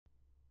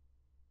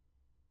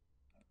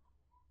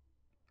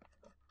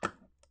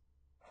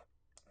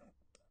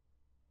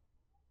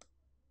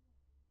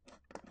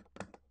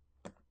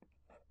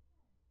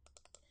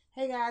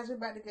Hey guys, we're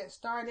about to get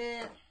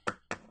started.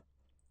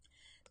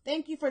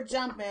 Thank you for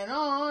jumping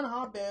on,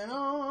 hopping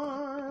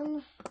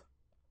on.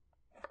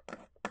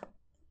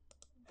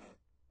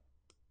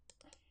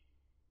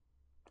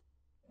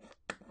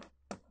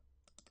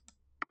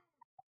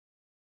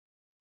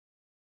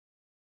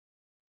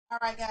 All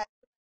right, guys.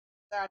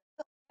 Start.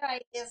 All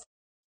right, yes.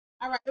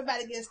 All right, we're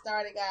about to get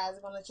started, guys.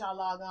 I'm gonna let y'all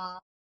log on.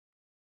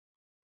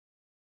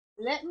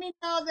 Let me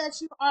know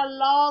that you are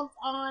logged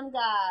on,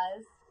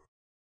 guys.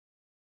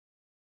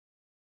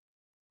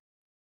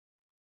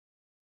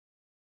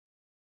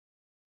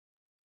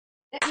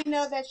 Let me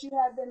know that you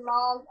have been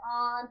logged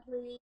on,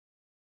 please.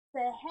 Say,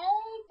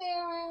 hey,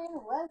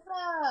 Darren, what's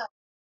up?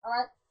 All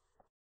right,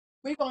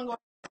 we're gonna go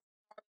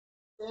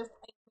just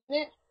a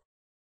minute.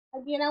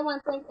 Again, I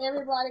want to thank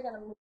everybody.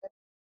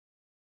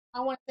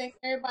 I want to thank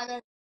everybody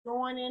that's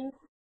joining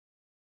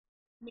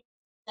me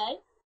today.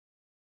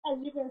 As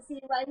you can see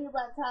right here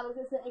by the title,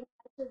 this is Ignite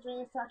Your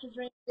Dreams, Start Your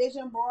Dream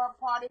Vision Board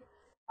Party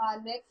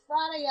next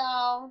Friday,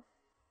 y'all.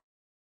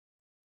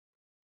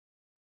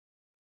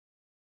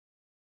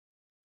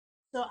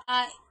 So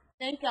I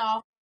thank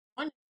y'all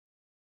for joining.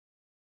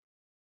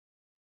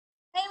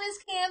 Hey, Miss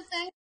Kim,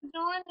 thanks for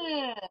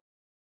joining.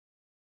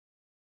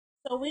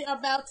 So we are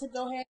about to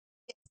go ahead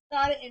and get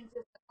started in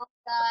just a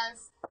moment,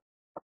 guys.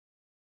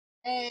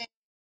 And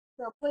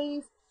so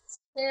please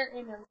share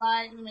and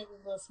invite. Make it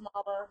a little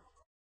smaller.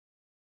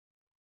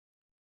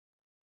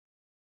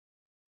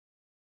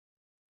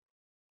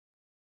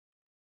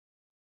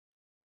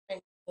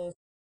 Make this.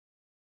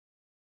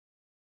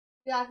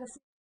 Y'all can see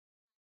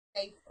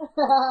my face.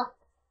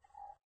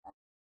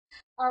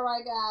 All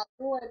right, guys.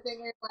 We want to thank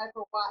everybody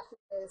for watching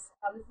this.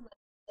 This is my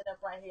setup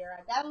right here.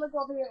 I gotta look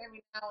over here every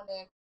now and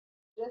then.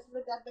 Just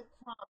look at the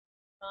comments.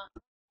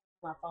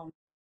 My phone.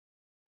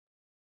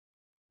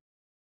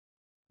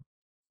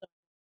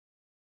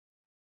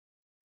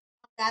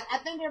 Guys, I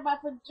thank everybody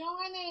for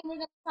joining. We're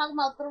gonna talk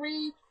about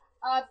three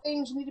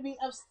things you need to be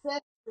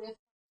obsessed with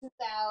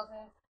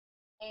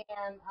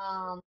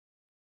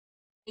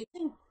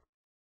 2018.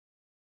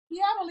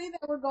 Yeah, I believe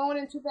that we're going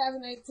in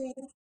 2018.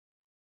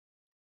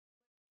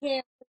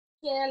 Can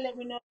share, let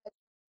me know that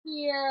you're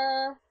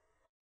here.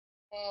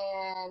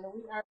 And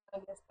we are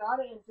gonna get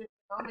started in just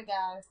a moment,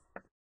 guys.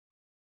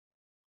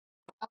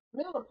 I'm in the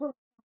middle of putting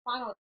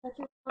final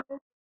touches on this.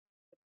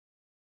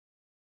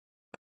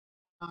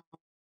 Um,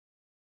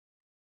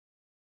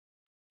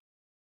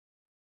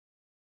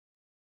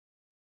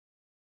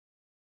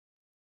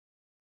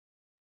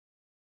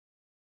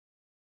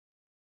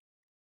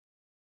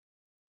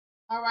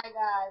 all right,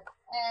 guys.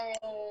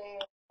 Hey,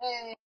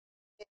 hey,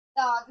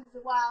 y'all, this is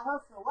why I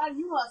hustle. Why do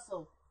you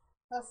hustle?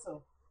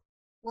 Hustle.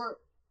 Work.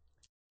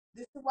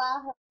 This is why I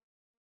hustle.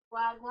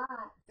 Why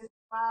not? This is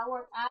why I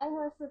work. I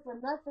hustle for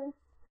nothing.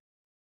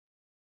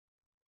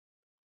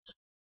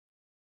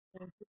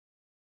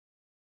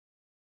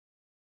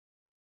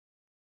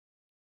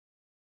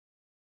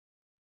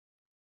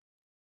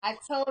 I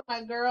told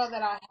my girl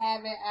that I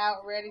have it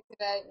out ready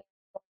today.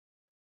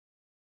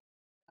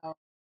 So,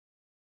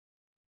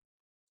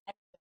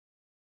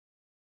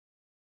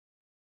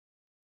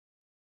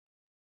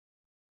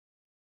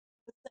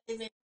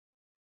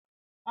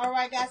 all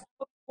right, guys. I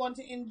hope you're going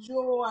to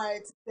enjoy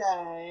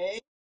today.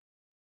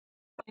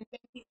 And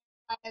thank you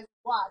guys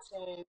for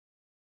watching.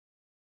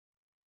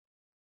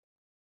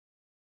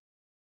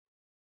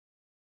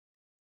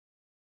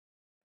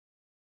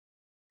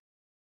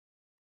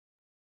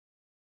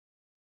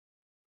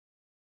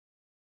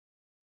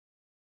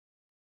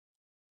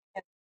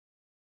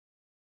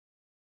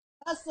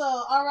 So,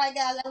 all right,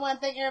 guys. I want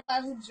to thank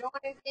everybody who joined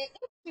in. It's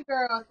your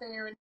girl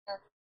Theron here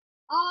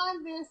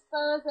on this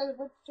Thursday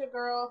with your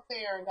girl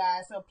Theron,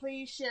 guys. So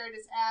please share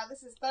this out.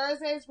 This is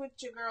Thursdays with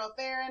your girl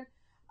Theron.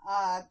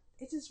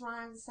 It just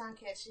rhymes. It sounds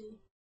catchy,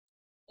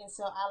 and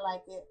so I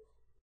like it.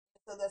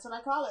 So that's what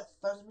I call it.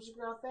 Thursday with your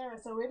girl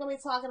Theron. So we're gonna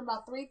be talking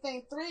about three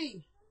things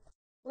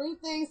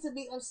to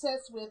be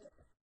obsessed with.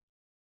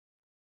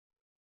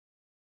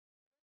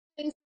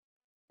 Things to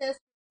be obsessed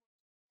with.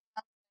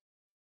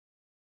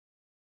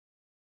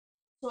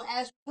 So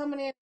as you're coming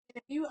in,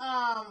 if you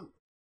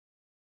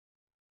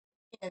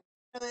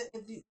if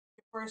it's your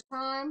first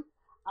time,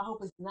 I hope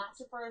it's not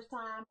your first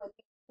time, but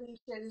please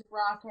share this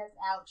broadcast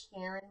out,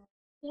 sharing.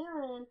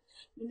 Sharing.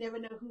 You never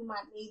know who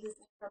might need this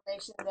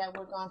information that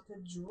we're going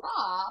to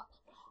drop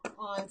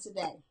on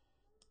today.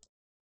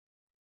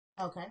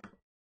 Okay.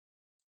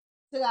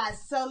 So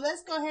guys, so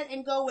let's go ahead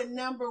and go with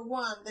number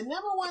one. The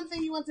number one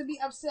thing you want to be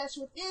obsessed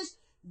with is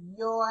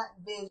your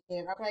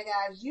vision. Okay,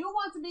 guys, you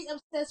want to be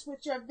obsessed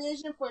with your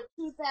vision for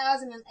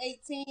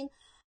 2018,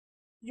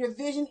 your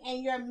vision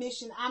and your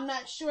mission. I'm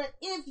not sure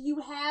if you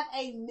have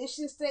a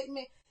mission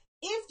statement,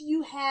 if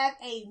you have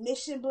a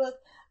mission book.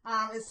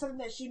 It's something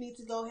that you need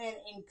to go ahead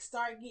and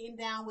start getting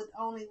down with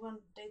only one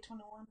day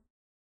 21.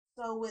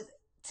 So with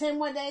 10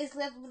 more days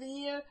left of the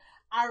year,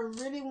 I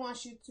really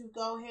want you to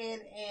go ahead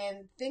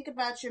and think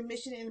about your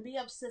mission and be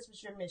obsessed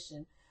with your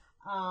mission.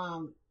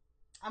 Um,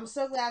 I'm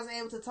so glad I was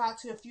able to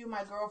talk to a few of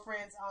my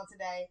girlfriends on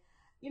today.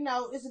 you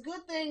know, it's a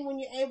good thing when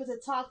you're able to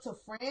talk to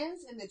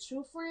friends and the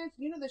true friends.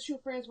 You know, the true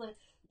friends when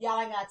y'all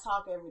ain't gotta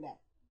talk every day.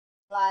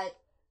 Like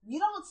you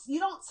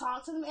don't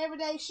talk to them every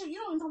day. Shoot, you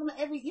don't even talk to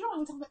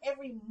them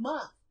every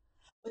month.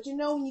 But you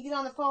know when you get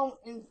on the phone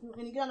and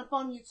when you get on the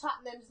phone and you talk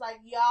to them, it's like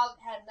y'all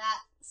have not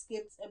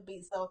skipped a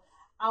beat. So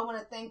I want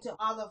to thank to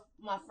all of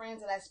my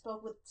friends that I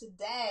spoke with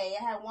today.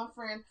 I had one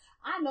friend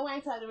I know I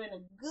ain't talked to her in a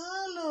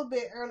good little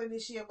bit early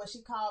this year, but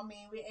she called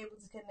me and we were able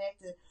to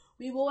connect. And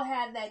we will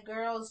have that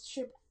girls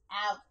trip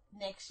out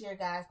next year,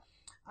 guys.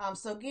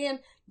 So again,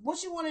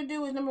 what you want to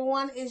do is number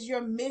one is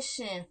your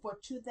mission for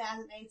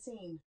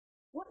 2018.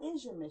 What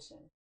is your mission?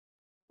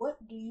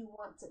 What do you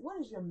want to? What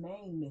is your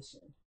main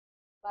mission?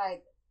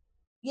 Like,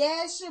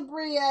 yes,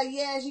 Shabria,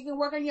 yes, you can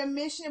work on your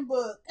mission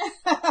book.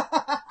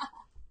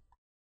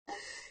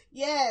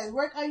 Yes,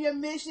 work on your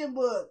mission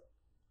book.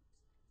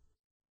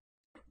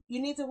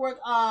 You need to work.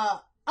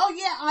 Oh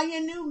yeah, on your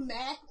new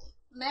Mac.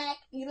 Mac,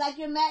 you like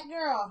your Mac,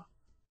 girl?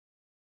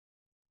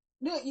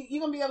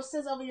 You're gonna be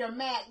obsessed over your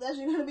Mac. That's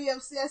what you're gonna be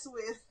obsessed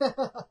with.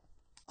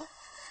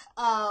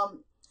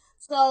 um,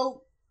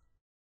 so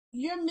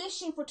your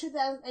mission for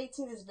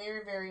 2018 is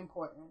very, very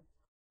important.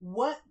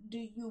 What do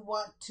you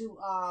want to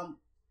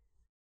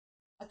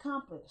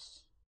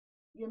accomplish?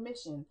 Your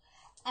mission.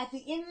 At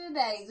the end of the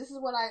day, this is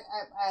what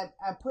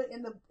I put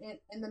in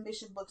the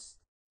mission books.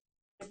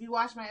 If you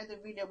watch my other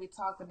video, we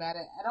talked about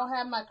it. I don't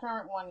have my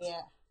current one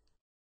yet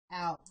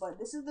out, but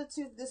this is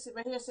this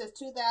right here says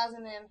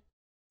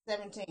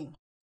 2017.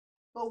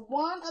 But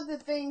one of the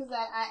things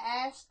that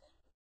I asked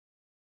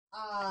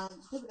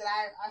people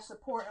that I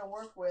support and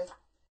work with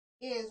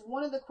is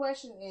one of the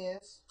question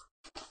is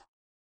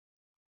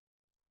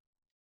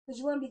because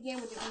you want to begin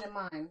with the end in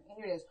mind. And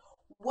here it is.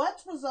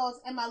 What results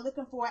am I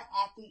looking for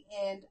at the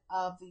end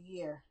of the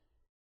year?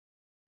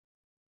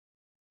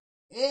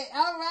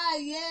 All right,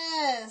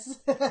 yes.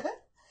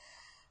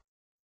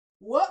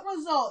 What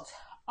results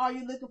are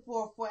you looking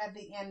for at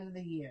the end of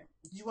the year?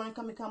 Do you want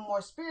to become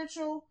more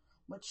spiritual,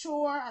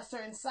 mature, a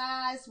certain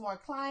size, more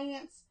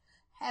clients,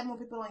 have more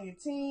people on your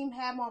team,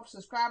 have more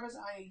subscribers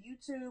on your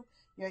YouTube,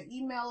 your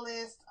email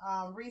list,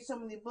 read so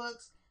many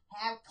books,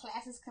 have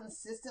classes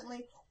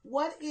consistently?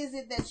 What is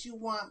it that you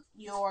want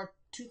your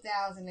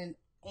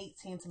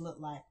 2018 to look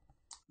like?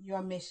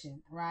 Your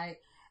mission, right?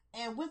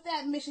 And with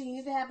that mission, you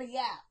need to have a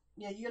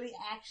your yearly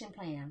action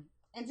plan.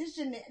 And you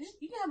can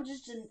have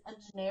just a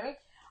generic.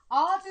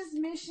 All this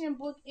mission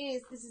book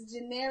is a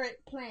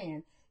generic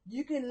plan.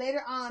 You can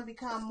later on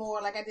become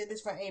more, like I did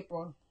this for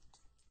April.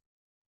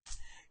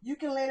 You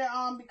can later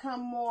on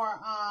become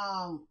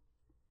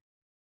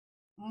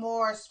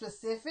more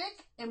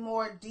specific and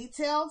more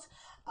detailed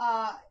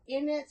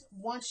in it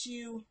once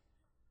you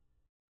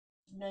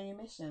know your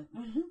mission.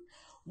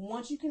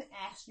 Once you can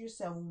ask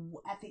yourself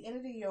at the end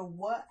of the year,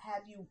 what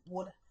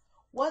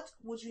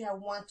would you have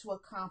want to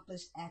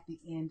accomplish at the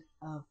end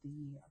of the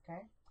year?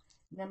 Okay.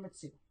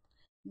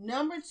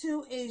 Number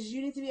two is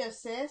you need to be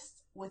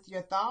obsessed with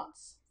your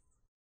thoughts,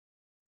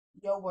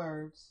 your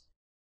words,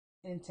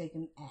 and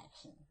taking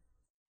action.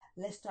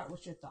 Let's start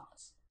with your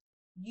thoughts.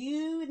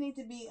 You need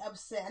to be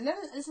obsessed.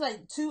 It's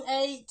like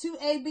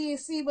 2A, B, and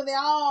C, but they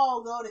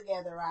all go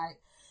together, right?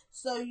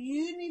 So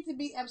you need to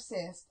be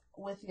obsessed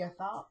with your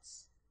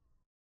thoughts,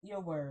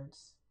 your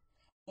words,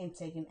 and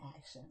taking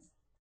action.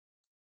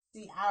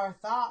 See, our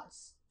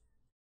thoughts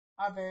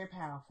are very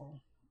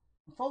powerful.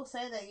 Folks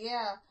say that,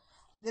 yeah,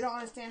 they don't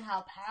understand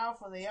how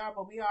powerful they are,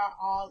 but we are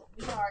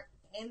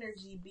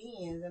energy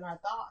beings, and our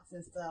thoughts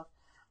and stuff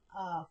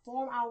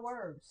form our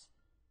words.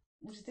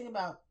 What you think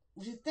about?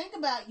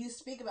 You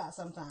speak about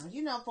sometimes.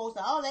 You know, folks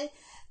are, they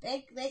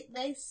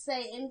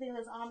say anything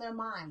that's on their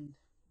mind.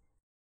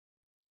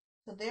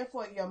 So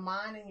therefore, your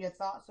mind and your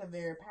thoughts are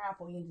very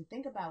powerful. You need to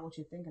think about what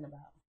you're thinking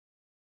about.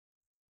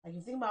 Like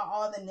you think about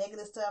all the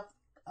negative stuff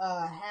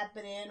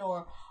happening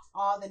or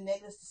all the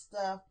negative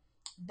stuff.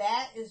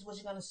 That is what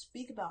you're gonna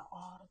speak about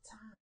all the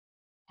time.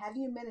 Have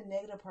you met a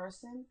negative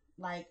person?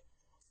 Like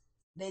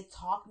they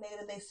talk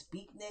negative, they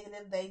speak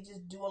negative, they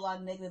just do a lot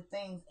of negative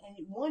things.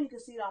 And one, you can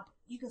see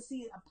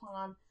it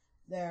upon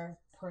their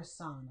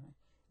persona.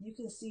 You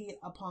can see it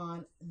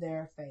upon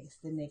their face,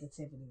 the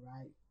negativity,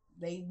 right?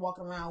 They walk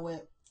around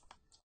with.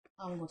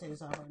 I'm gonna take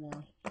this off right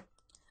now.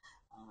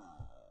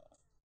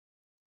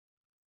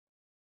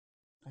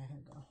 Here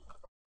we go.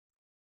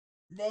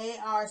 They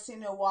are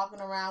sitting there walking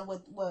around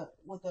with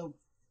a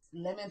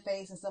lemon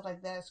face and stuff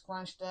like that,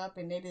 scrunched up,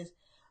 and they just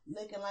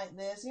looking like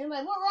this. And you're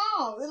like, what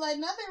wrong? They're like,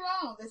 nothing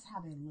wrong. That's how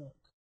they look.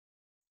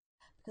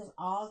 Because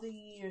all the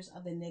years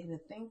of the negative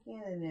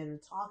thinking, the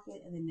negative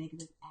talking, and the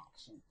negative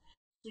action.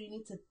 So you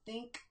need to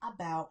think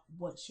about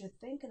what you're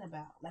thinking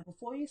about. Like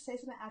before you say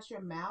something out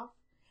your mouth,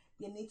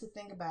 you need to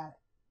think about it.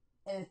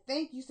 And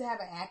think used to have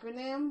an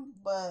acronym,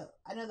 but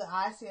I know the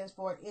I stands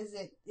for is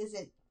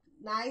it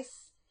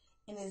nice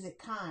and is it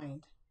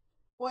kind?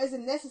 Or is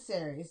it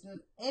necessary? It's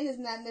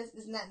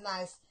not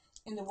nice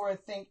in the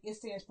word think. It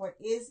stands for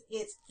is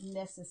it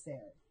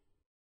necessary?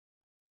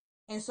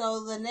 And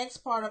so the next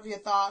part of your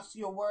thoughts,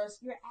 your words,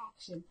 your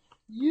action.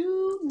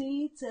 You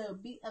need to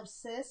be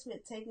obsessed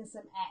with taking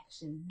some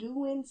action,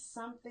 doing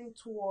something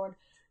toward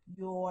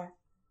your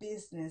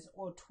business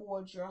or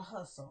towards your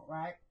hustle,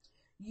 right?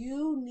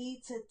 You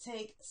need to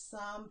take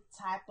some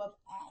type of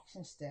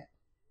action step.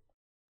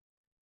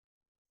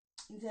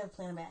 You need to have a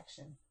plan of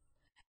action.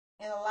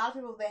 And a lot of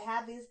people, they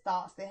have these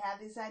thoughts, they have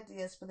these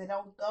ideas, but they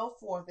don't go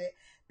forth it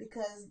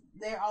because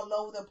they're all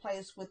over the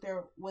place with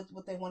their with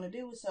what they want to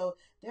do. So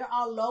they're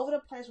all over the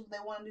place with what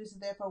they want to do. So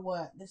therefore,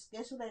 what? This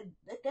guess what they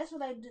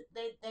do?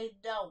 They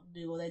don't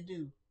do, or they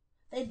do.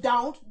 They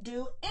don't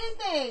do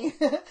anything.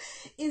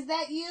 Is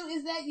that you?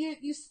 Is that you?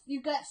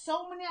 You got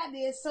so many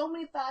ideas, so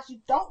many thoughts.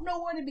 You don't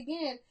know where to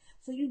begin,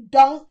 so you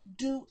don't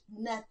do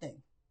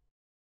nothing.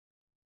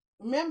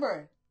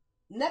 Remember,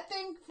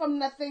 nothing from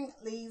nothing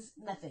leaves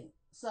nothing.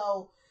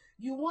 So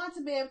you want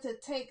to be able to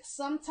take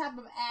some type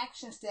of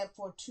action step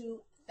for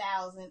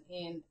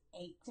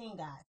 2018,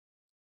 guys.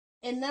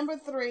 And number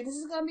three, this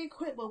is going to be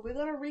quick, but we're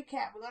going to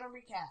recap. We're going to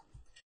recap.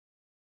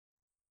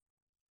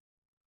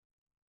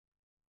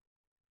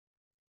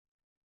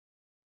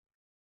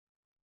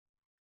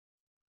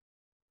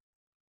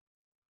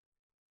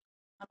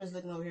 I'm just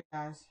looking over here,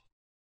 guys.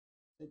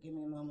 So give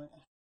me a moment.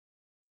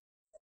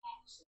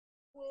 Action.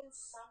 Doing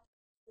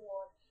something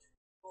for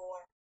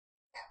your.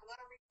 Yeah, we're going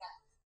to recap.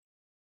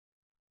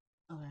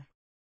 Okay.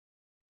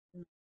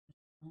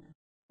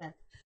 Okay.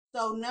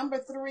 So number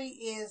three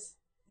is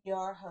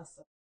your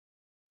hustle.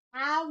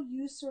 How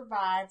you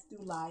survive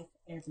through life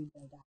every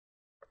day, guys.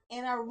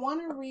 And I want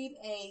to read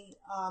a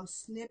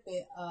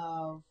snippet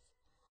of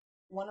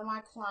one of my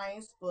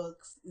clients'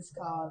 books. It's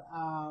called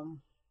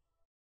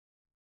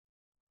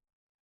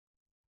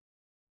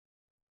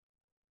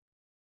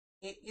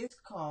it is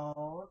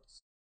called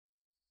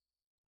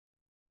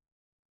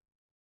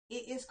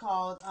it is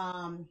called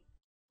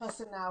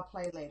Hustle Now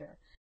Play Later.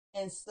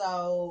 And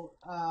so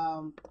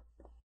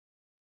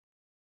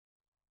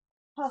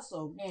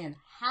hustle again,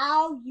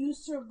 how you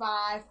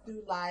survive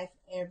through life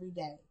every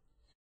day.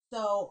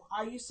 So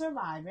are you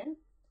surviving?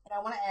 And I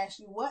want to ask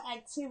you, what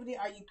activity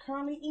are you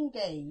currently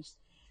engaged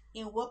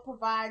in? What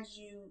provides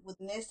you with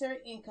necessary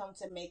income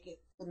to make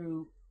it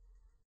through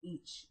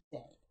each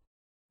day?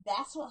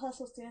 That's what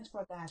hustle stands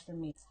for, guys, for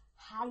me.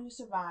 How you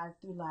survive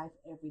through life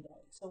every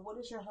day. So, what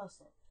is your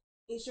hustle?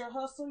 Is your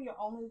hustle your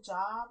only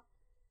job?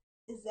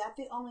 Is that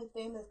the only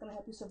thing that's going to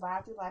help you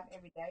survive through life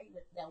every day?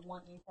 That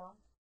one income?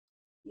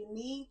 You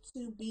need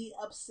to be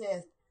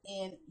obsessed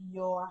in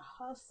your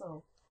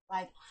hustle.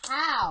 Like,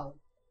 how?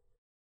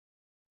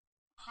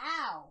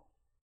 How?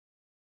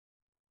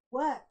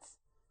 What?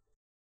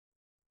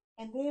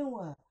 And then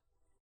what?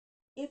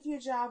 If your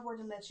job were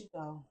to let you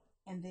go,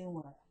 and then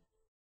what?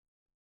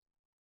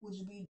 Would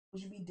you be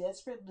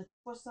desperate looking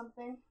for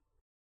something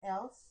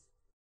else?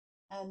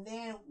 And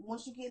then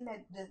once you get in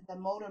the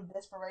mode of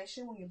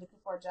desperation when you're looking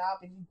for a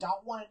job and you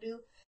don't want to do,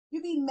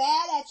 you be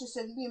mad at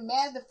yourself. You be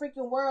mad at the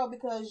freaking world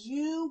because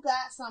you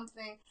got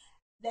something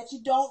that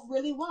you don't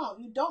really want.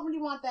 You don't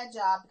really want that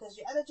job because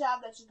your other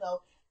job let you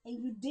go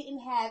and you didn't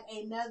have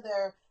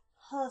another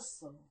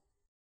hustle.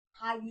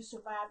 How you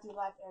survive through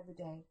life every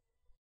day.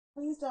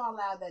 Please don't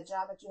allow that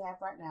job that you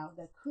have right now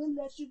that could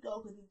let you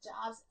go because these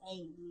jobs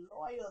ain't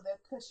loyal. They'll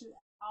cut you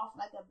off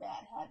like a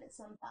bad habit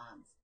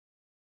sometimes.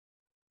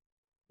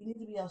 You need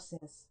to be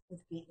obsessed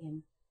with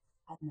getting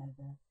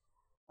another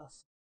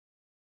hustle.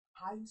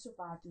 How you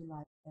survive through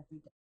life every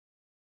day.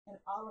 And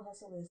all a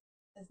hustle is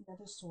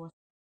another source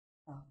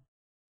of income.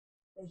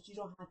 That you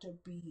don't have to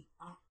be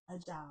at a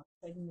job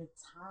saving your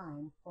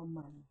time for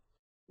money.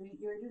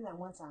 You're doing that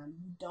one time.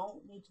 You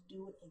don't need to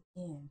do it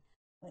again.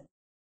 But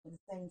at the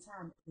same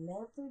time,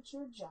 leverage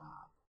your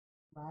job,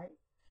 right?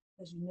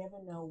 Because you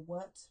never know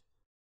what.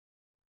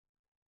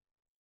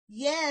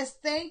 Yes,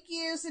 thank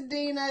you,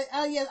 Sadina.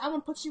 Oh yes, I'm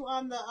gonna put you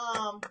on the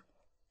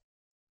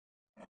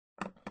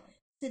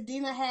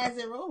Sedina has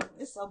it. Oh,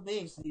 it's so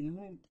big, Sedina.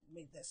 Let me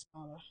make that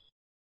smaller.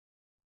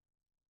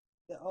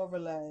 The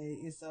overlay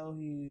is so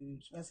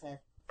huge. Okay.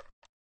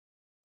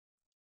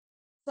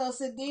 So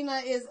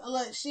Sedina is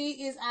look.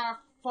 She is our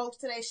folks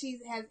today.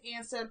 She has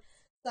answered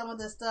some of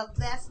the stuff.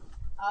 That's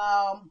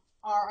are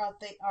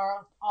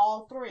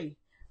all three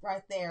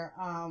right there.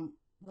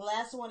 The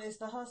last one is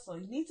the hustle.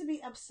 You need to be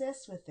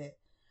obsessed with it.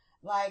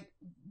 Like,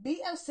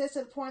 be obsessed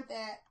to the point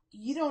that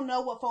you don't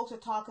know what folks are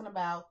talking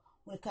about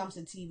when it comes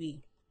to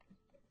TV.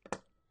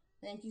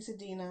 Thank you,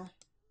 Sedina.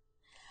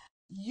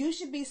 You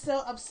should be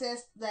so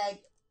obsessed,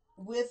 like,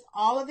 with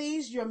all of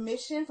these, your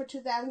mission for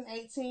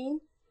 2018,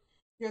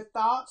 your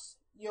thoughts,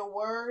 your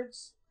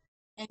words,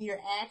 and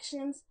your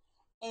actions,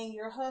 and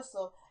your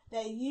hustle,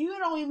 that you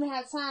don't even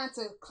have time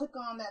to click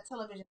on that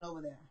television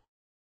over there.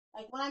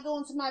 Like, when I go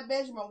into my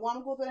bedroom, I want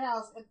to go to the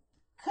house and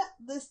cut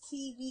this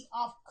TV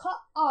off, cut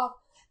off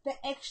the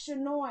extra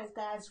noise,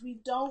 guys. We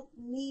don't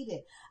need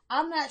it.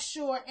 I'm not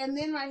sure. And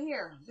then right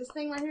here, this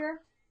thing right here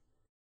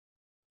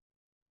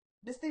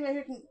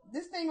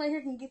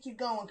can get you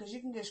going because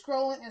you can get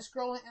scrolling and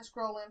scrolling and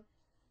scrolling,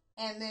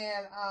 and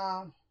then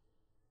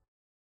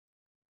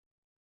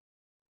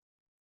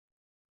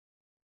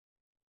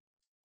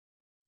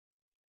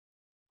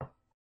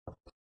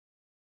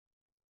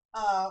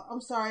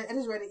I'm sorry, I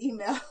just read an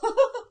email.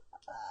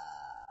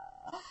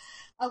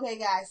 Okay,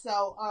 guys,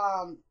 so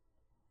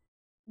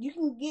you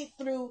can get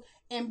through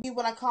and be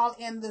what I call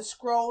in the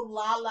scroll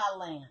la la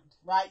land,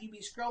 right? You be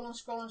scrolling,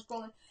 scrolling,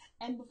 scrolling,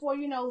 and before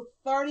you know,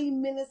 30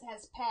 minutes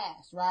has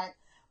passed, right?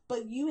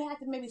 But you have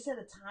to maybe set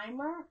a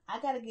timer. I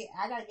gotta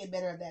get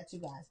better at that too,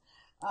 guys.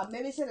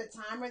 Maybe set a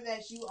timer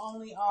that you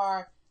only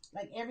are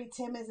like every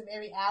 10 minutes of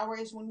every hour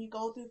is when you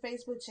go through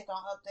Facebook, check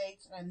on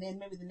updates, and then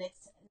maybe the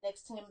next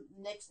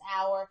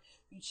hour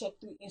you check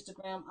through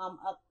Instagram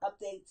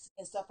updates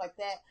and stuff like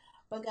that.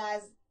 But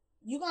guys,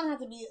 you're gonna have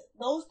to be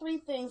those three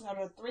things are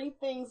the three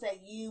things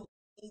that you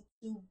need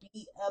to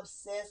be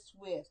obsessed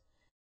with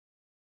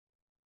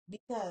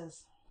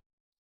because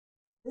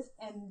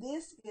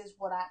this is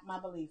what I my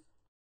belief.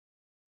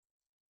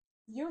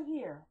 You're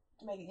here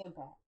to make an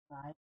impact,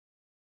 right?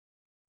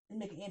 And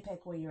make an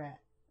impact where you're at.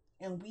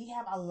 And we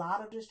have a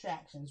lot of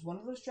distractions. One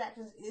of the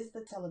distractions is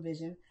the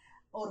television.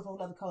 Older folks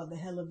love to call it the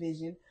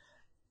television.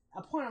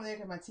 I point over there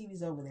because my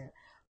TV's over there.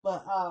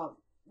 But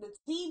the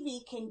TV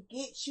can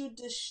get you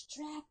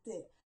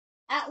distracted.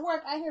 At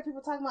work, I hear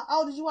people talking about,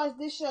 oh, did you watch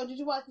this show? Did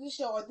you watch this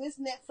show? Or this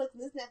Netflix,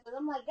 this Netflix.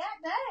 I'm like, God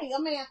dang.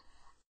 I mean,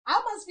 I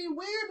must be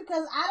weird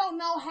because I don't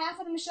know half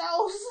of them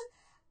shows.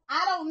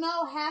 I don't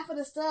know half of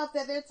the stuff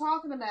that they're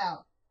talking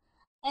about.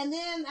 And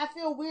then I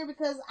feel weird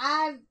because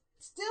I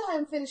still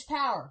haven't finished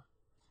Power.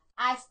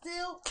 I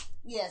still,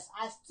 yes,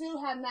 I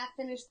still have not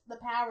finished the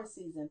Power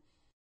season.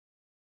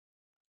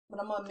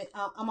 But I'm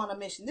on a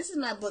mission. This is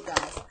my book,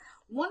 guys.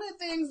 One of the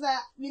things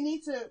that you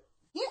need to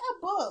get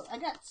a book. I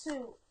got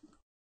two.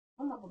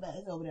 I'm not book that.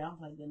 It's over there. I'm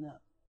like getting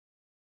up.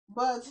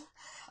 But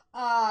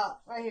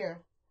right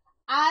here.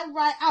 I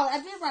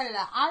did write it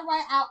out. I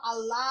write out a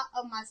lot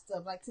of my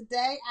stuff. Like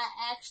today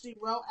I actually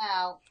wrote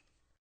out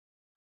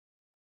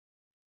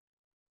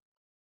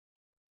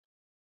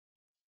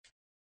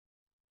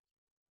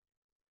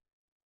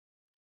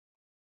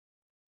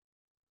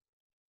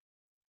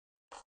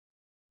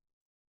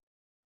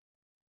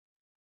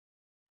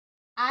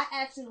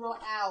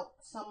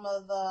some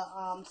of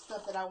the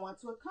stuff that I want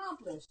to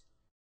accomplish.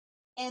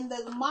 And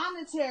the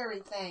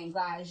monetary thing,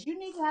 guys, you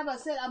need to have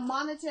a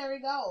monetary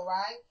goal,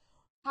 right?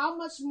 How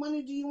much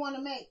money do you want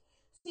to make?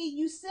 See,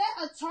 you set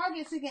a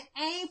target so you can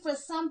aim for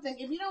something.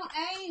 If you don't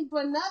aim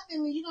for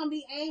nothing, then you're gonna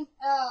be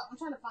I'm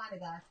trying to find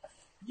it, guys.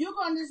 You're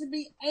gonna just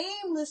be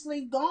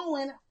aimlessly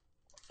going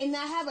and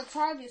not have a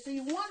target. So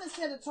you want to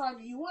set a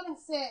target. You want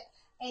to set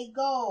a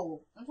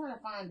goal. I'm trying to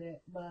find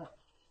it, but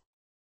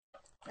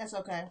that's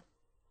okay.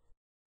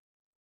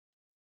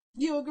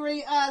 You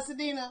agree,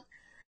 Sadina?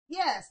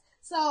 Yes.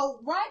 So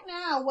right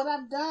now, what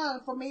I've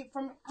done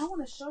I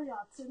want to show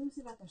y'all too. Let me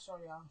see if I can show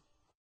y'all.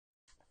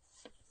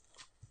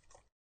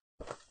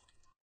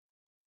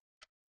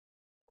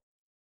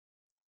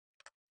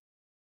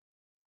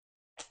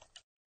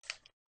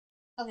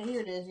 Okay,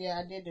 here it is. Yeah,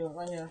 I did do it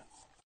right here.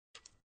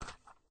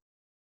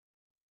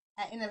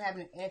 I ended up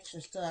having extra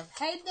stuff.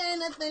 Hey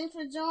Dana, thanks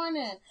for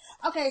joining.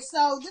 Okay,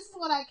 so this is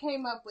what I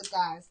came up with,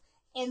 guys.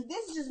 And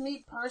this is just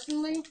me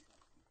personally.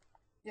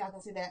 Y'all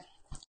can see that.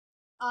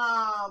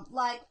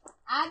 Like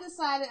I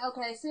decided,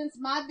 okay, since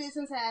my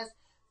business has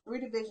three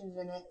divisions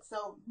in it,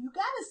 so you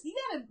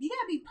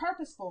gotta be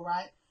purposeful,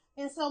 right?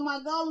 And so my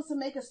goal is to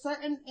make a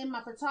certain in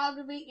my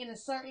photography and a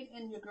certain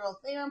in your girl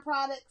Theron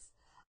products.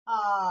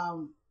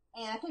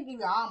 And I can't give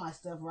you all my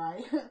stuff,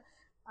 right?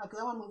 Because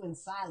I want to move in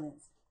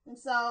silence. And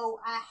so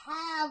I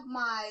have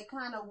my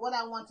kind of what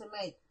I want to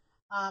make,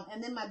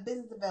 and then my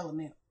business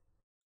development,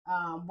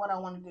 what I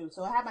want to do.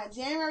 So I have my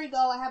January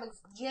goal. I have a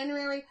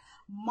January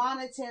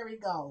monetary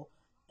goal,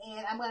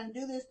 and I'm going to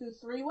do this through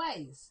three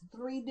ways,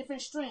 three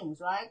different streams,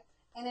 right?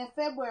 And in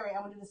February,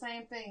 I'm going to do the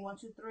same thing. 1,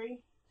 2,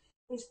 3.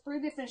 It's three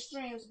different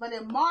streams. But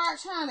in March,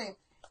 honey,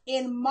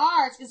 in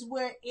March is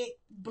where it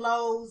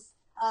blows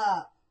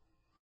up.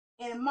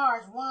 In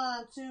March,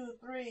 1, 2,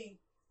 3.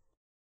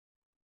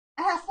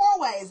 I have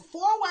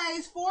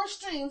four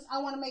streams.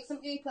 I want to make some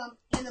income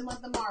in the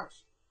month of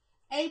March.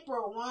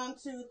 April, 1,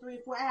 2, 3,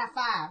 4. I have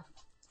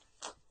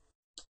 5.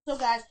 So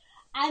guys,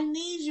 I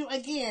need you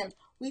again.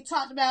 We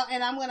talked about,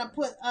 and I'm gonna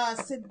put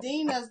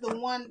Sedina's the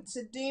one.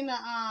 Sedina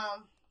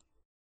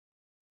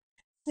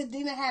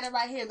had it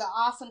right here. The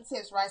awesome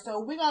tips, right?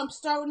 So we're gonna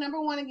start with number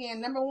one again.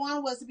 Number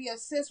one was to be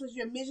obsessed with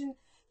your mission,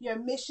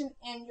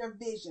 and your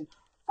vision.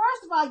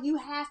 First of all, you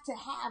have to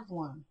have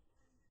one.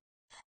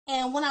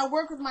 And when I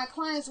work with my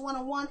clients one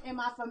on one in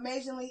my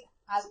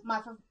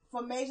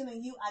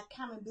Formation You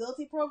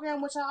accountability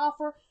program, which I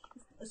offer,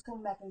 it's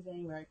coming back in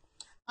January.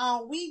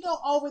 We go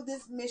over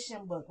this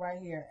mission book right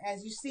here.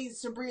 As you see,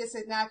 Sabria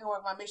said, now I can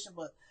work my mission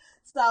book.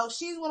 So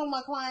she's one of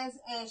my clients,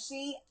 and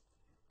she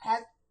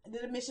has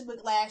did a mission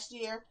book last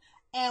year,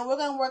 and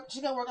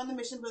she's gonna work on the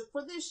mission book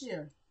for this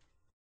year.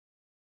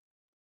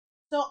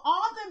 So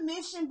all the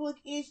mission book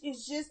is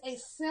just a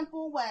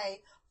simple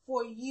way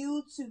for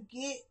you to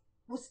get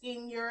what's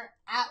in your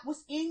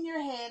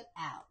head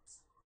out,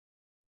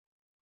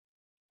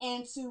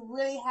 and to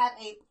really have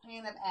a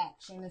plan of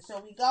action. And so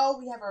we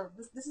have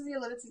this is your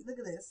literacy. Look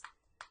at this.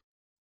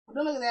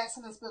 Don't look at that.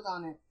 Something spilled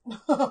on it.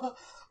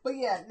 But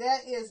yeah,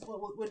 that is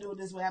what we're doing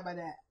this way. How about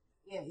that?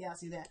 Yeah, y'all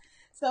see that.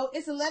 So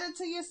it's a letter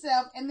to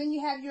yourself, and then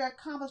you have your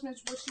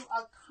accomplishments, which you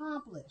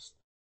accomplished.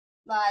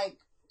 Like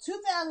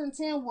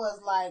 2010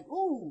 was like,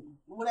 ooh,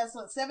 well, that's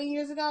what, 7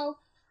 years ago.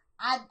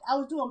 I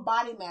was doing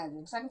body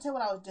magic, so I can tell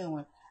what I was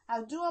doing. I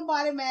was doing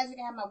body magic.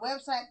 I had my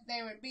website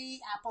there and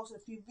be. I posted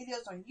a few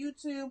videos on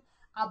YouTube.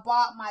 I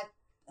bought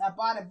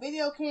a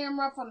video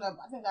camera from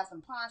I think that's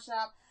some pawn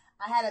shop.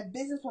 I had a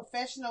business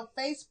professional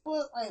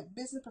Facebook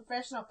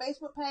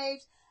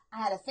page. I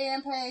had a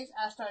fan page.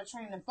 I started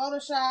training in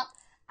Photoshop.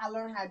 I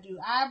learned how to do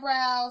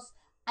eyebrows.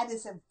 I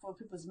did some for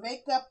people's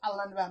makeup. I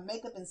learned about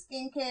makeup and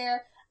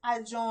skincare.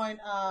 I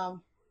joined,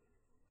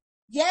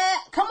 yeah,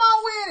 come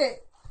on with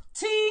it.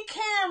 T.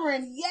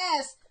 Cameron,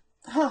 yes.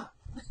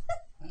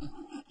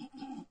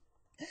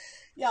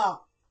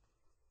 Y'all,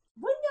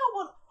 wouldn't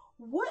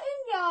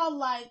y'all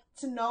like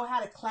to know how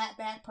to clap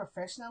back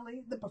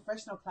professionally? The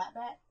professional clap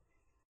back?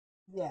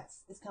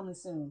 Yes, it's coming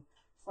soon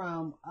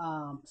from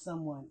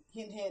someone.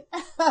 Hint, hint.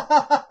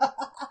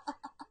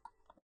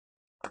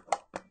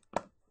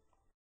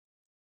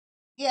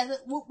 Yeah,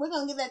 we're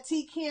gonna get that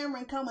T.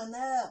 Cameron coming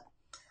up.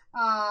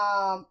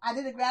 I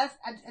did GYIT.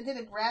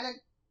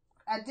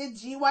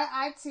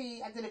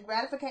 I did a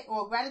gratification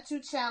or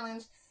gratitude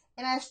challenge,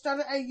 and I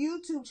started a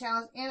YouTube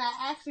challenge, and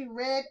I actually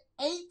read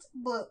 8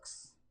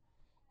 books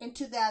in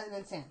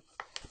 2010.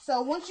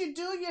 So once you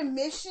do your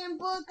mission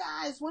book,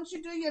 guys,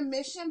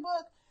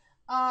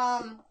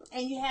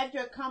 and you have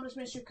your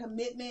accomplishments, your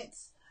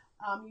commitments,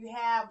 you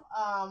have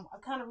a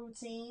kind of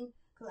routine,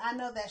 because I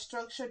know that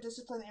structure,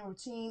 discipline, and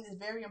routine is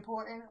very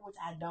important, which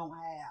I don't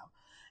have.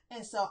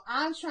 And so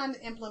I'm trying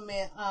to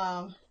implement,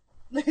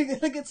 look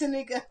at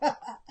Tanika.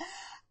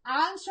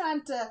 I'm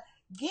trying to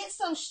get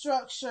some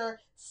structure,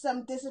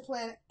 some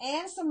discipline,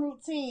 and some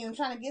routine. I'm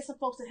trying to get some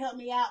folks to help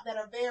me out that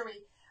are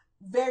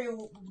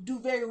do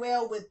very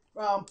well with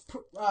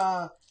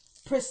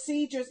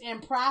procedures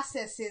and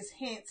processes.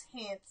 Hint,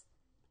 hint.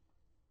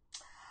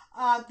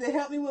 To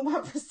help me with my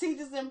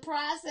procedures and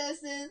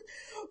processes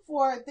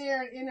for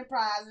their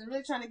enterprise, and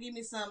really trying to give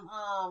me some.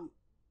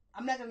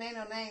 I'm not gonna name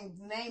no name.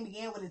 Name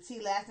began with a T,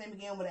 last name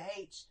began with a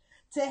H,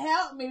 to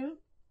help me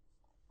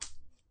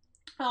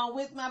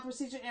with my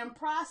procedure and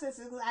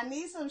processes. I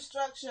need some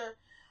structure.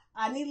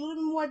 I need a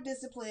little more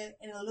discipline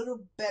and a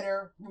little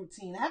better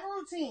routine. I have a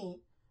routine,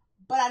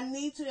 but I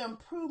need to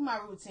improve my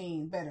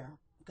routine better,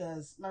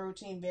 because my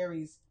routine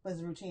varies. What's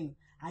the routine?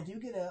 I do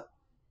get up,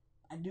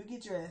 I do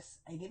get dressed,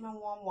 I get my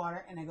warm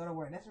water, and I go to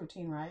work. That's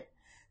routine, right?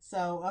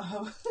 So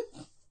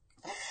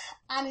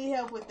I need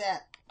help with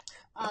that.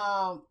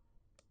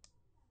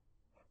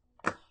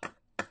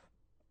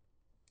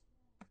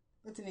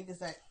 What the nigga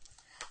say?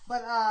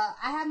 But I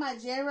have my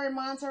January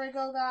monetary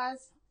goal,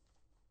 guys.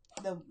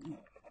 The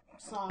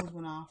songs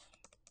went off.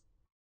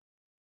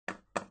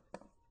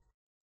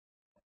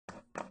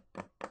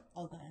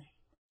 Okay.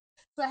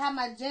 So I have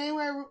my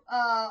January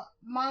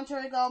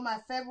monetary goal, my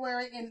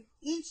February, and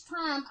each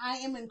time I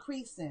am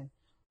increasing,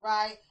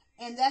 right?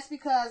 And that's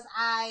because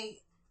I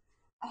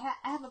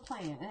have a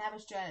plan and I have a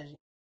strategy.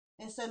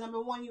 And so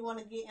number one, you want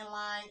to get in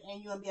line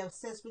and you want to be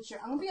obsessed with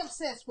I'm going to be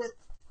obsessed with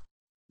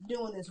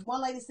doing this.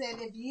 One lady said,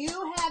 if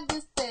you have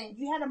this thing,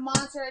 you had a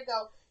monetary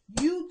goal,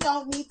 you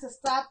don't need to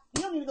stop.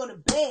 You don't need to go to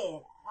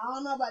bed. I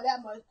don't know about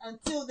that much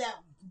until that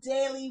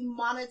daily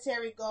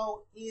monetary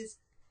goal is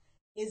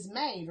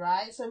made,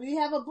 right? So if you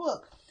have a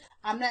book,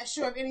 I'm not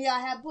sure if any of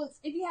y'all have books.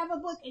 If you have a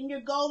book and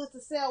your goal is to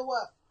sell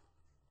what?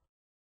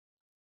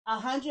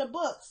 100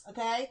 books,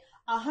 okay?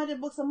 100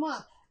 books a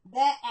month.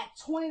 That at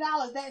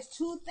 $20, that is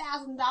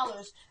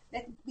 $2,000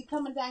 that can be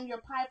coming down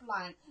your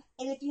pipeline.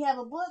 And if you have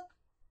a book,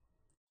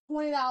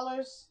 $20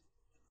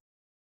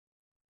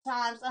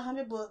 times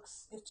 100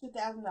 books is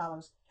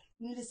 $2,000.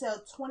 You need to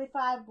sell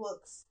 25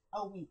 books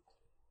a week.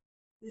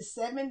 There's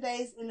 7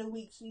 days in a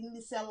week, so you need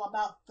to sell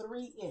about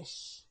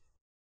 3-ish.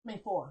 I mean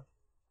 4.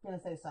 Gonna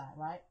say side,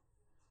 right?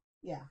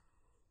 Yeah.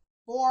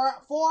 Four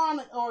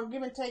on or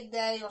give and take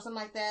day or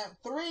something like that.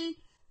 Three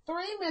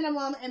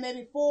minimum, and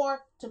maybe 4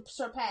 to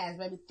surpass.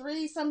 Maybe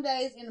 3 some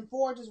days and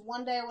 4 just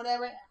one day or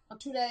whatever, or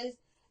 2 days,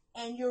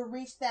 and you'll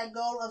reach that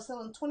goal of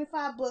selling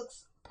 25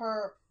 books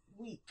per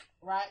week,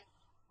 right?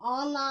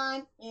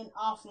 Online and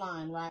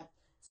offline, right?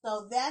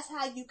 So that's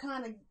how you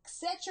kind of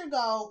set your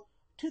goal,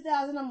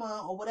 2,000 a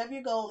month or whatever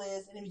your goal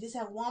is. And if you just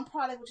have one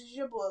product, which is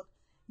your book,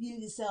 you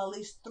need to sell at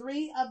least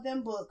 3 of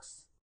them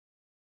books,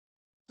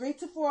 3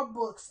 to 4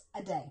 books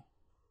a day.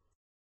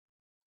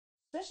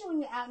 Especially when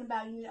you're out and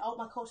about, you need to,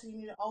 my coach said, you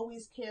need to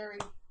always carry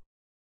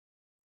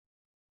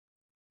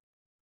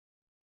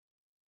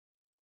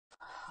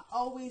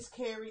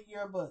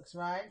your books,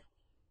 right?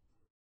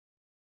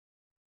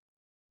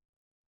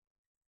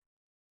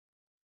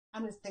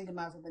 I'm just thinking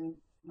about something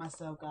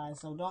myself, guys,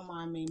 so don't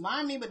mind me.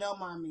 Mind me, but don't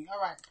mind me.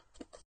 All right.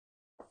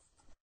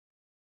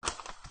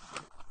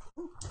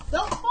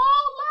 Don't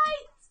fall,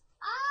 lights!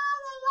 Ah,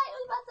 the light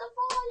was about to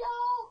fall,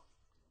 y'all.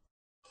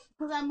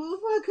 Because I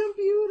moved my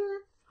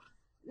computer.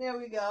 There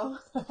we go.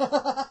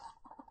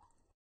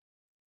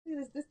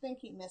 See this thing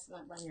keep messing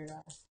up right here,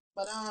 guys.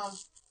 But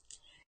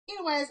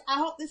anyways, I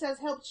hope this has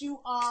helped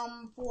you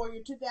for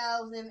your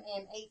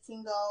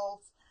 2018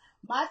 goals.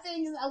 My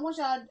thing is I want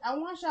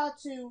y'all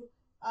to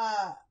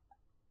uh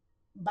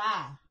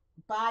buy.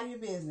 Buy your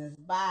business.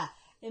 Buy.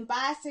 And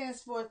buy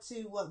stands for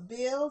to what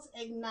builds,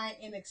 ignite,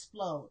 and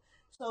explode.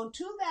 So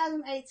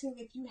 2018,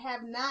 if you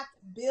have not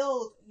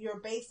built your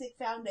basic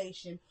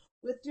foundation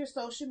with your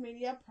social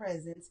media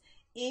presence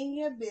in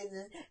your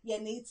business, you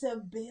need to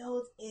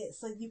build it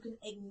so you can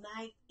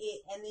ignite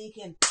it and then you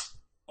can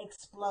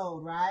explode,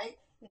 right?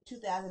 In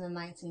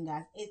 2019,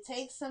 guys. It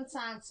takes some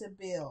time to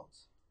build.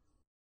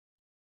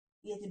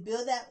 You have to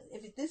build that.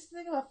 If this is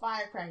like a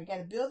firecracker, you got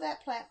to build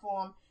that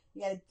platform.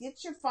 You got to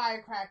get your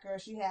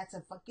firecrackers. You had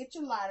to get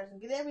your lighters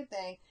and get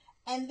everything,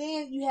 and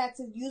then you had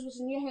to use what's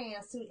in your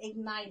hands to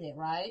ignite it.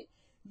 Right?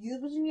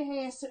 Use what's in your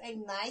hands to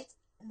ignite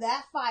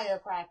that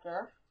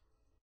firecracker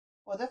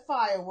or the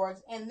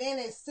fireworks, and then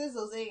it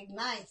sizzles, it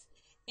ignites,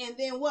 and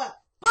then what?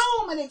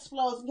 Boom! It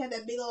explodes, and you have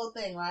that big old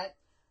thing, right?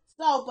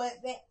 So, but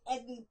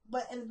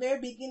in the very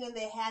beginning,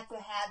 they had to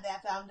have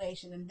that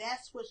foundation, and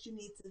that's what you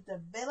need to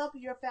develop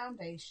your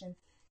foundation,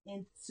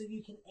 and so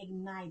you can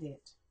ignite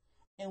it.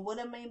 And what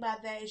I mean by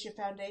that is your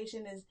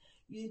foundation is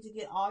you need to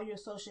get all your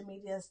social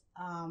media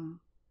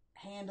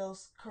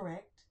handles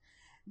correct,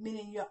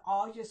 meaning your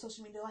all your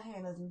social media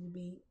handles need to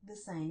be the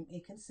same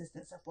and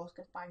consistent, so folks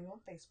can find you on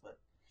Facebook,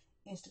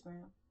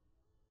 Instagram,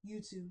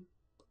 YouTube,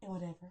 and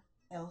whatever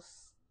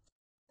else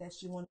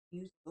that you want to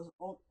use.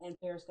 And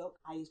Periscope,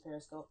 I use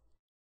Periscope.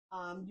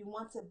 You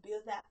want to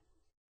build that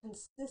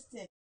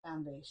consistent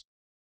foundation.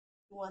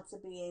 You want to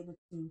be able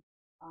to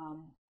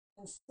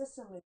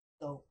consistently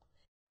scope,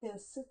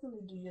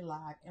 consistently do your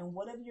live, and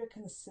whatever your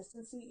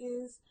consistency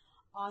is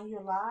on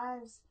your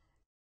lives,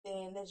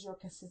 then that's your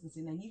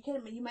consistency. Now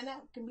you might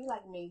not can be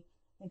like me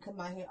and come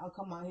out here. I'll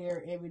come out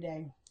here every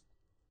day,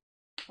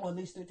 or at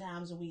least 3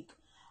 times a week.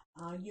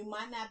 You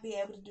might not be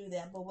able to do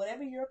that, but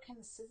whatever your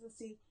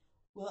consistency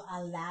will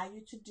allow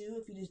you to do,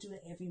 if you just do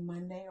it every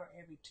Monday or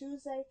every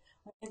Tuesday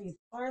or every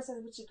Thursday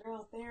with your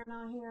girl Theron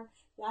on here.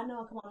 Y'all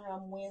know I come on here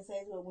on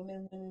Wednesdays with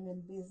women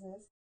in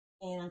business,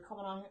 and I'm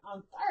coming on here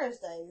on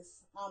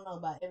Thursdays. I don't know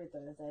about every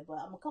Thursday, but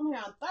I'm gonna come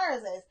here on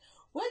Thursdays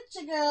with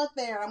your girl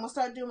Theron. I'm gonna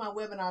start doing my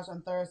webinars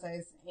on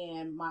Thursdays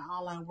and my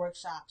online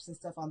workshops and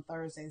stuff on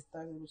Thursdays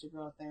with your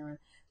girl Theron.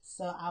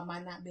 So I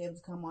might not be able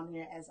to come on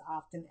here as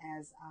often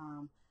as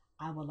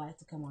I would like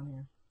to come on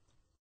here.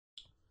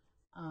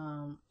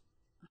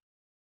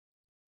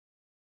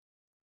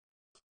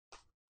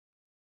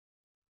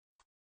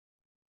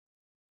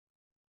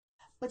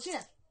 But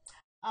yeah,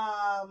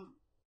 I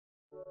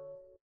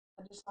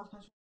just lost my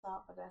train of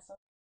thought, but that's okay.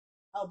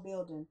 Oh,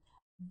 building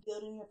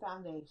your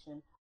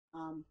foundation,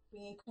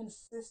 being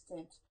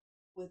consistent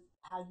with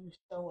how you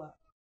show up.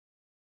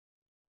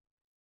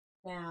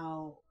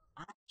 Now,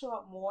 I show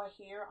up more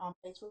here on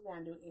Facebook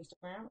than I do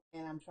Instagram,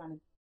 and I'm trying to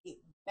get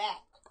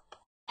back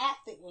at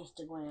the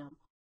Instagram.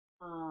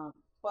 Um,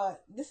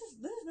 but this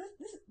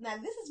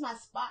is my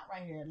spot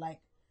right here. Like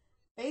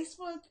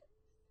Facebook,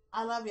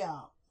 I love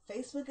y'all.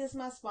 Facebook is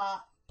my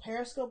spot.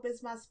 Periscope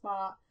is my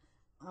spot.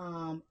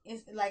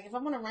 It's like if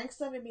I'm gonna rank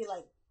stuff, it'd be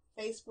like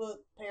Facebook,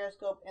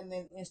 Periscope, and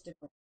then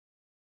Instagram,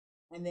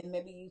 and then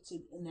maybe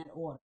YouTube in that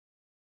order.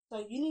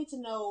 So you need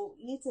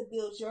to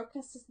build your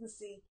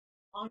consistency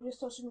on your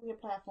social media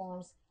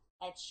platforms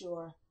at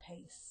your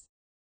pace.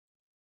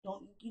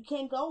 You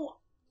can't go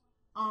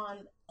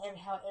on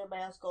how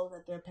everybody else goes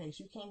at their pace.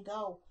 You can't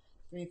go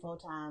 3, 4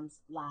 times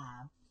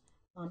live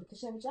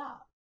because you have a job,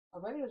 a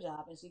regular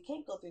job, and so you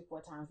can't go 3,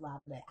 4 times live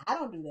a day. I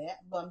don't do that,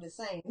 but I'm just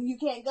saying you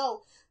can't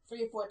go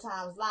 3 or 4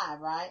 times live,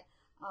 right?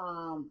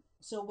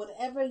 So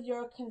whatever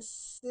your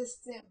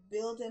consistent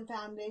building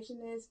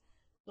foundation is,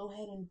 go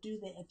ahead and do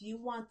that. If you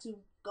want to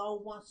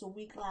go once a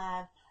week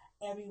live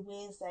every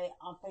Wednesday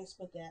on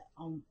Facebook at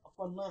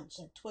for lunch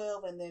at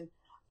 12, and then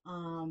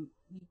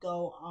you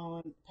go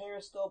on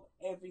Periscope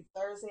every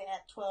Thursday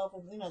at 12,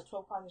 and 12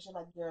 o'clock is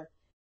like your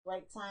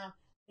break time,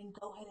 then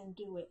go ahead and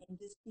do it and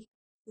just be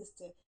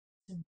consistent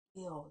to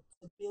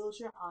build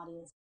your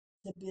audience,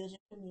 to build your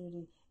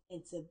community,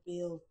 and to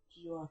build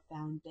your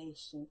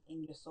foundation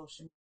in your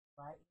social media,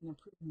 right? And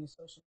improving your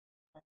social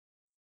media.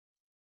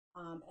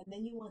 Right? And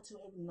then you want to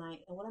ignite.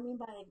 And what I mean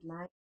by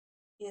ignite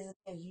is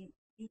as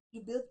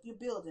you're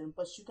building,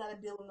 but you gotta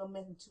build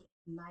momentum to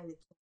ignite it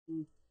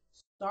to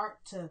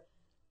start to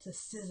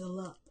sizzle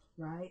up,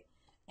 right?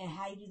 And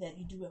how you do that,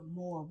 you do it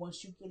more.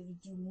 Once you get it, you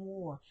do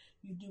more.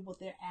 You do what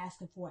they're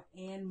asking for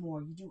and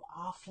more. You do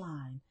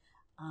offline.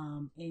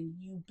 And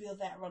you build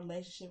that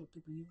relationship with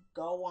people. You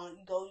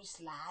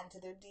slide into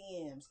their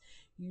DMs.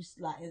 You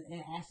slide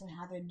and ask them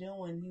how they're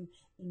doing. You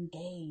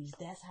engage.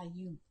 That's how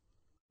you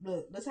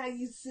look. That's how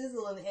you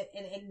sizzle and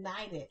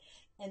ignite it.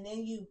 And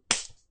then you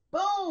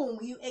boom,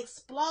 you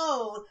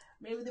explode.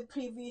 Maybe the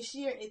previous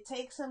year, it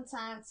takes some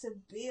time to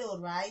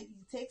build, right?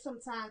 You take some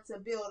time to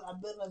build. A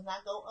building does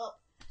not go up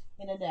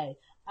in a day.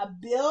 A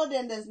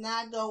building does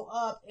not go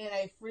up in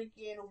a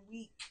freaking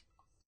week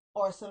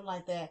or something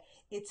like that.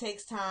 It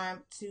takes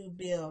time to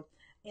build.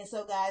 And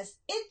so, guys,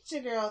 it's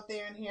your girl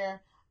Theron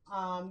here,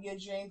 your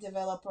dream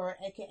developer,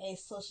 aka uh,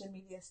 social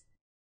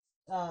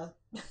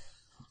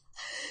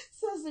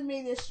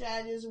media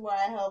strategist, where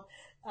I help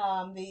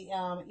the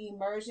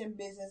emerging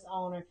business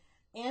owner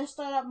and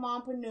startup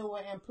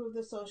mompreneur improve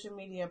their social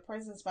media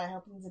presence by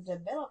helping to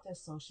develop their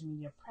social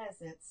media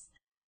presence.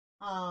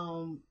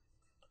 Um,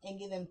 and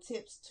give them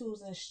tips,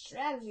 tools, and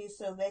strategies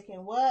so they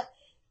can what?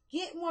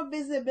 Get more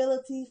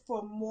visibility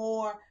for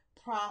more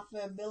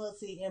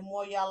profitability and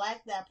more. Y'all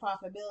like that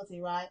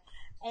profitability, right?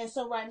 And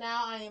so right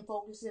now I am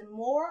focusing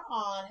more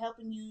on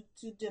helping you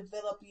to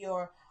develop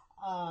your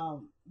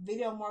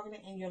video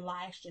marketing and your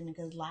live streaming,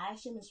 because live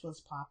streaming is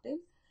what's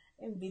popping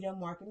and video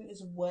marketing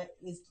is what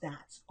is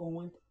not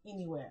going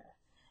anywhere.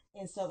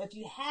 And so if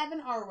you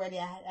haven't already,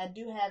 I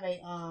do have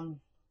a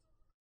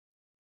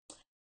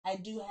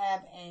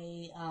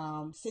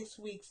 6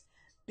 weeks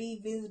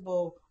Be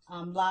Visible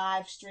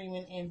live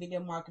streaming and video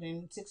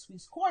marketing 6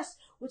 weeks course,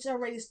 which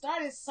already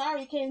started.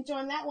 Sorry you can't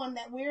join that one.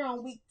 That we're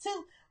on week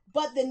 2,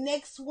 but the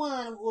next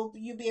one will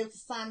you'll be able to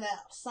sign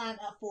up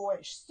for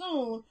it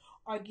soon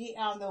or get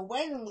on the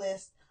waiting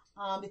list.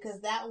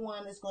 Because that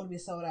one is going to be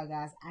sold out,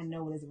 guys. I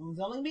know it is. There's only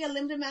going to be a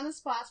limited amount of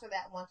spots for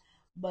that one,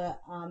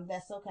 but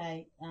that's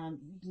okay. You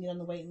can get on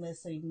the waiting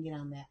list so you can get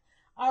on that.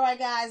 All right,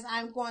 guys,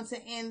 I'm going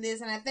to end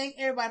this, and I thank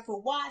everybody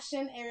for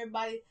watching.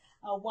 Everybody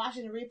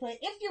watching the replay.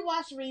 If you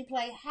watch the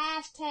replay,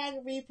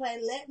 hashtag replay.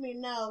 Let me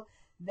know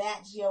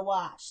that you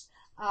watched.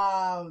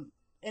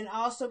 And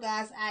also,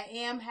 guys, I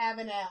am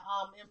having a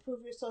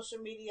improve your social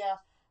media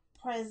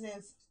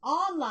presence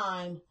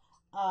online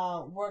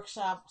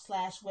workshop /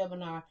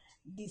 webinar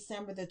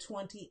December the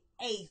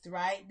 28th,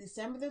 right?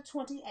 December the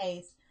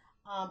 28th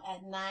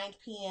at 9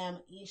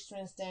 p.m.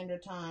 Eastern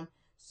Standard Time.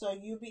 So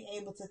you'll be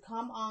able to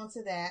come on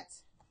to that.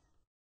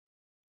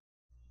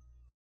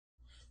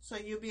 So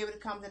you'll be able to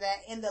come to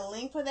that. And the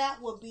link for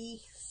that will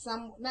be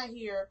not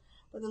here,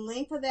 but the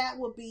link for that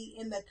will be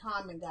in the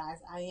comment,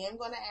 guys. I am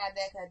going to add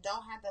that because I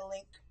don't have the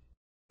link.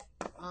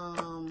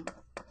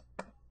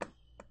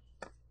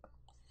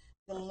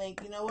 The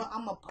link, you know what?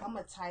 I'm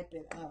gonna type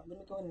it up. Let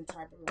me go ahead and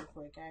type it real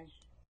quick, okay?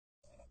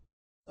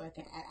 So I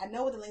can add, I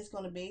know what the link's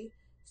going to be.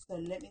 So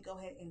let me go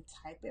ahead and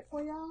type it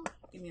for y'all.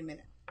 Give me a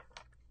minute.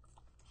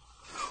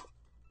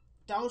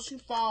 Don't you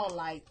fall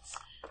lights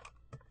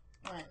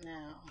right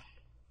now.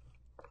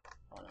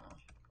 Hold on.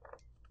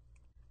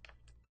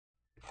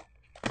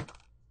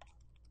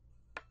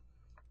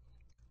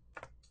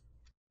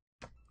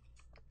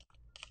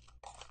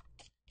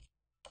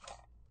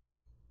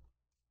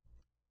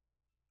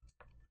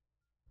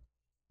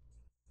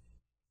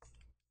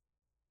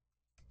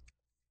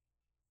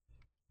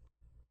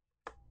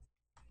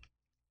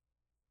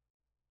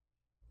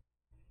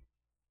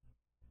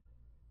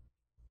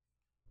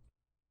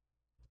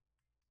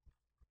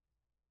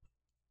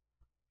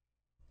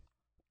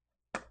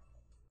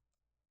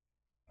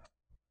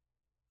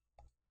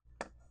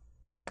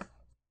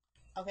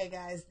 Okay,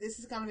 guys, this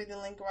is going to be the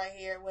link right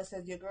here where it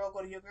says your girl.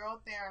 Go to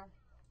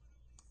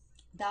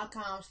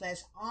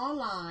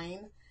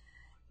YourgirlTheron.com/online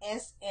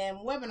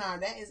SM webinar.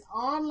 That is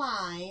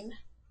online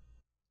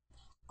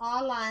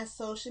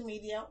social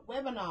media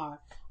webinar.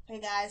 Okay,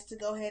 guys, to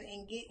go ahead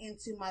and get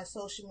into my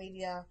social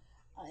media,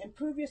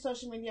 improve your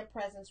social media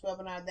presence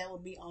webinar. That will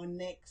be on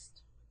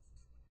next.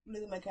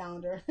 Look at my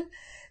calendar.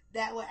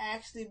 That will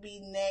actually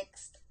be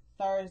next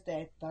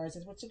Thursday.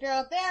 Thursdays with your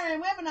girl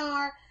Theron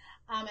webinar.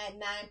 At 9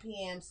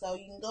 p.m. So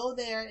you can go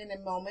there in a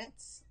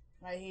moment.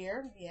 Right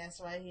here.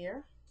 Yes, right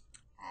here.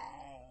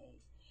 Hey.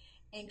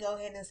 And go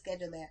ahead and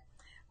schedule that.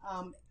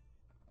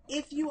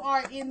 If you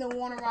are in the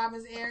Warner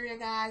Robins area,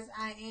 guys,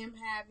 I am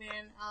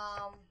having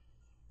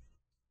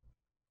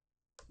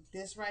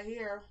this right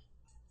here.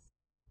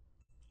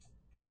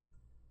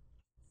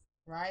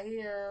 Right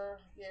here.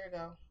 There we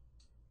go.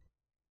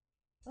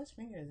 What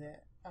finger is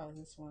that? Oh,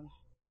 this one.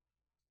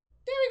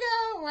 There we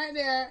go. Right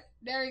there.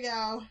 There we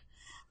go.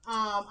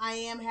 I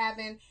am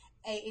having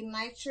a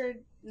Night Your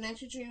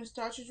Dream,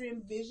 Start Your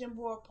Dream vision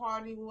board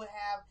party. We will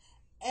have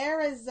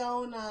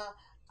Arizona,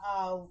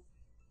 I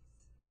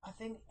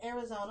think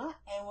Arizona,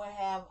 and we'll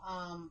have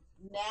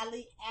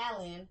Natalie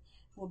Allen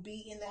will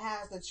be in the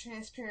house, the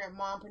transparent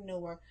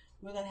mompreneur.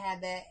 We're gonna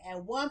have that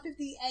at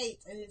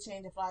 158, and you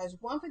change the flyers.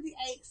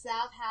 158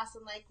 South House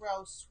and Lake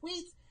Road,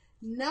 Suite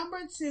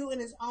number 2,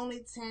 and it's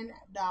only $10.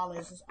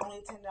 It's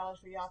only $10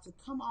 for y'all to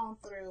come on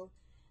through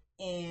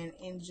and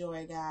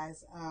enjoy,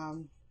 guys.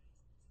 I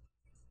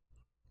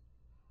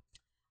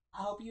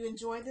hope you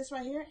enjoyed this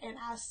right here, and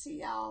I'll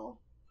see y'all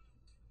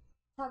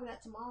probably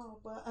not tomorrow,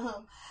 but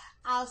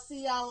I'll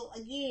see y'all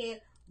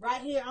again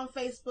right here on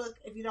Facebook.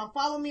 If you don't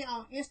follow me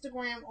on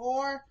Instagram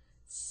or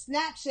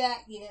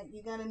Snapchat, yeah,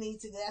 you're gonna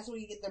need to. That's where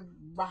you get the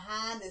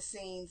behind the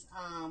scenes.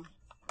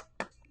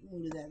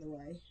 Move it the other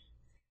way.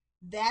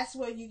 That's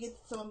where you get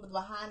some of the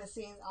behind the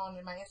scenes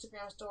on my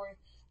Instagram story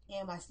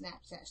and my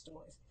Snapchat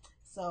stories.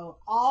 So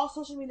all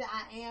social media,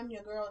 I am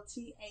your girl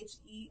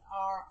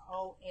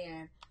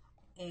THERON,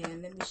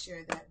 and let me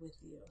share that with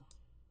you.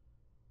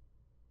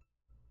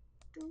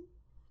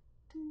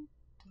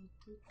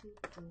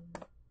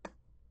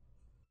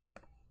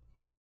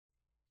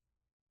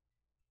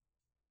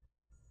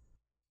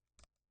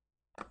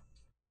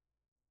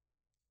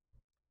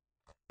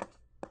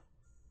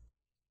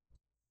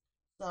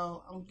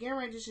 So I'm getting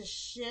ready to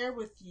share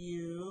with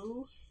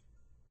you.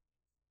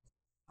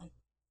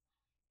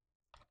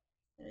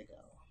 There you go.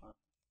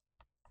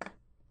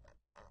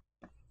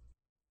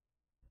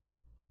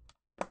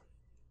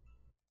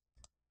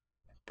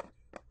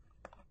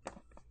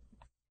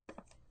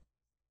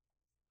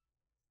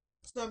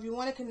 So if you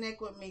want to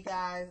connect with me,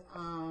 guys,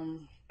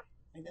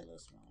 make that a little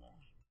smaller.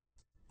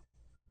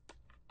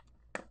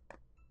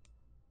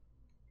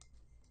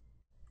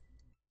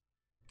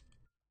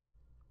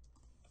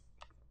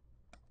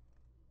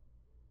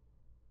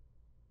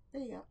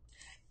 There you go.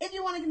 If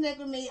you want to connect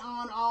with me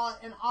on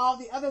all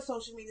the other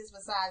social medias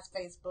besides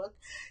Facebook,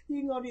 you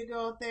can go to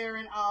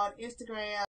YourgirlTheron on Instagram,